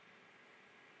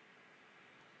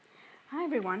Hi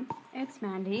everyone, it's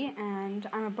Mandy and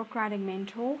I'm a book writing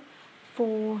mentor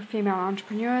for female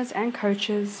entrepreneurs and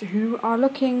coaches who are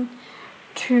looking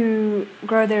to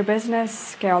grow their business,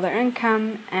 scale their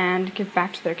income, and give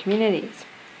back to their communities.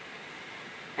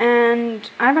 And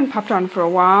I haven't popped on for a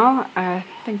while, I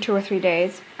think 2 or 3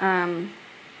 days. And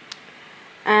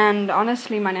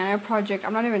honestly, my nano project,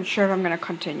 I'm not even sure if I'm going to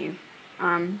continue.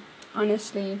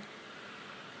 Honestly,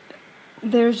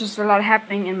 there's just a lot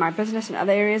happening in my business and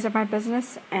other areas of my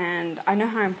business, and I know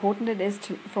how important it is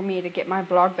for me to get my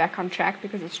blog back on track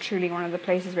because it's truly one of the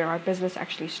places where my business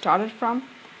actually started from.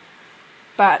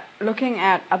 But looking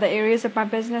at other areas of my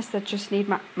business that just need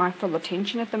my full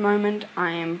attention at the moment, I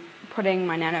am putting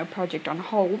my nano project on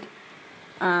hold,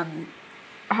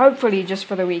 hopefully just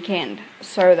for the weekend,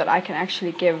 so that I can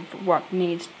actually give what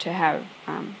needs to have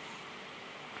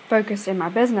focus in my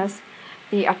business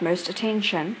the utmost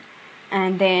attention.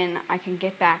 And then I can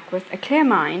get back with a clear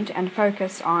mind and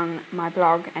focus on my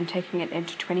blog and taking it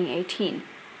into 2018.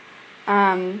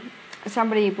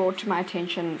 Somebody brought to my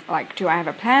attention, do I have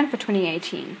a plan for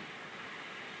 2018?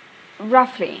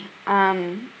 Roughly.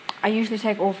 I usually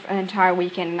take off an entire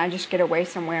weekend and I just get away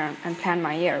somewhere and plan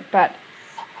my year. But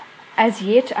as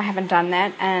yet, I haven't done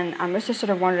that, and I'm also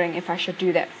sort of wondering if I should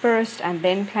do that first and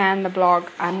then plan the blog.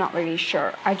 I'm not really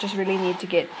sure. I just really need to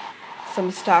get some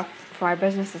stuff for my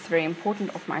business that's very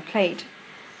important off my plate,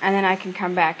 and then I can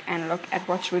come back and look at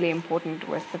what's really important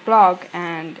with the blog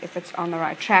and if it's on the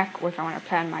right track, or if I want to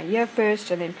plan my year first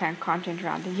and then plan content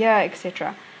around the year,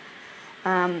 etc.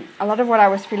 A lot of what I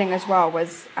was feeling as well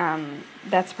was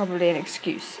that's probably an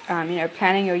excuse.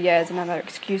 Planning your year is another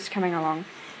excuse coming along,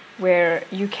 where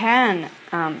you can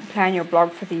plan your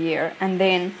blog for the year, and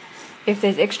then if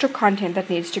there's extra content that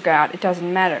needs to go out, it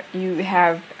doesn't matter. You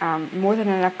have more than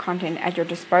enough content at your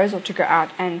disposal to go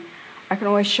out, and I can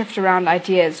always shift around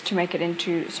ideas to make it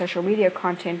into social media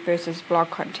content versus blog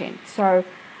content. So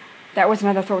that was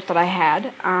another thought that I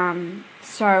had.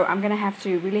 So I'm going to have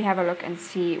to really have a look and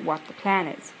see what the plan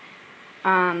is.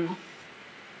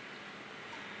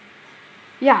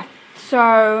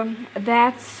 So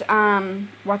that's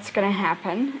what's going to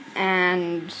happen,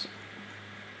 and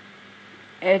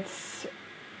it's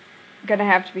going to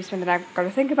have to be something that I've got to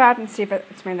think about and see if it's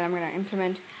something that I'm going to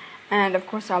implement. And of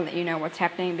course I'll let you know what's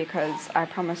happening, because I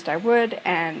promised I would,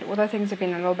 and although things have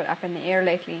been a little bit up in the air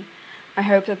lately, I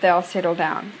hope that they'll settle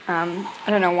down. I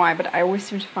don't know why, but I always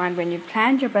seem to find when you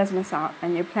plan your business out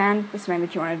and you plan for something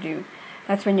that you want to do,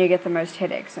 that's when you get the most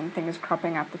headaches and things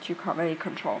cropping up that you can't really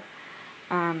control.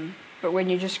 But when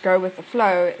you just go with the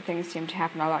flow, things seem to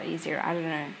happen a lot easier. I don't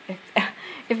know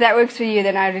if that works for you.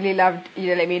 Then I'd really love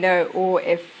you to let me know, or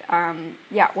if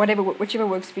whichever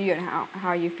works for you and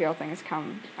how you feel things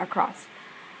come across.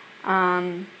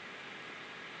 I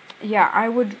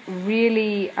would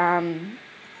really I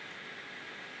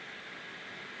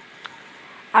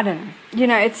don't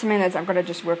know. It's something that I've got to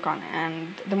just work on,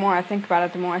 and the more I think about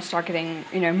it, the more I start getting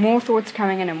more thoughts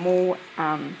coming in, and more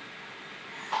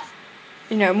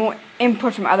more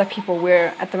input from other people,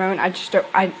 where at the moment I just don't,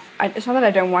 it's not that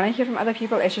I don't want to hear from other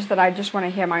people, it's just that I just want to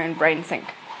hear my own brain think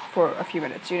for a few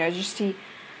minutes, just see,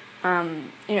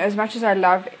 as much as I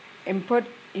love input,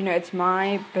 it's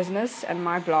my business and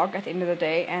my blog at the end of the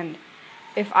day, and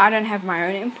if I don't have my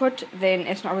own input, then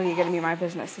it's not really going to be my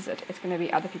business, is it? It's going to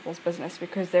be other people's business,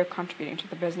 because they're contributing to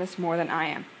the business more than I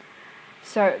am.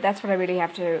 So that's what I really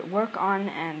have to work on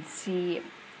and see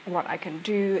what I can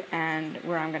do and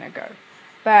where I'm going to go.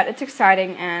 But it's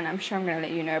exciting, and I'm sure I'm going to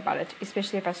let you know about it,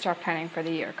 especially if I start planning for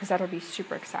the year, because that'll be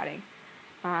super exciting.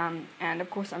 And of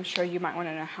course, I'm sure you might want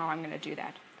to know how I'm going to do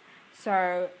that.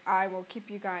 So I will keep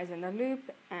you guys in the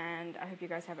loop, and I hope you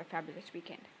guys have a fabulous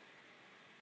weekend.